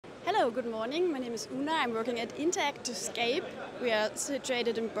Hello, good morning. My name is Una. I'm working at Interactive Scape. We are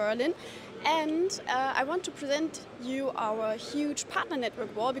situated in Berlin. And I want to present you our huge partner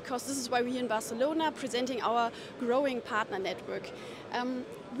network wall, because this is why we're here in Barcelona presenting our growing partner network.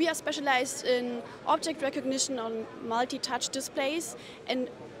 We are specialized in object recognition on multi-touch displays, and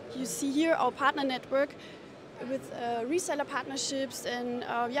you see here our partner network with reseller partnerships and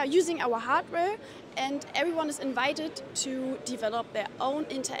using our hardware, and everyone is invited to develop their own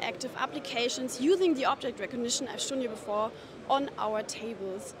interactive applications using the object recognition I've shown you before on our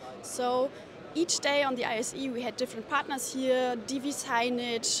tables. So each day on the ISE we had different partners here, DV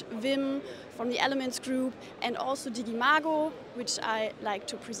Signage, Vim from the Elements group, and also Digimago, which I like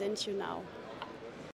to present you now.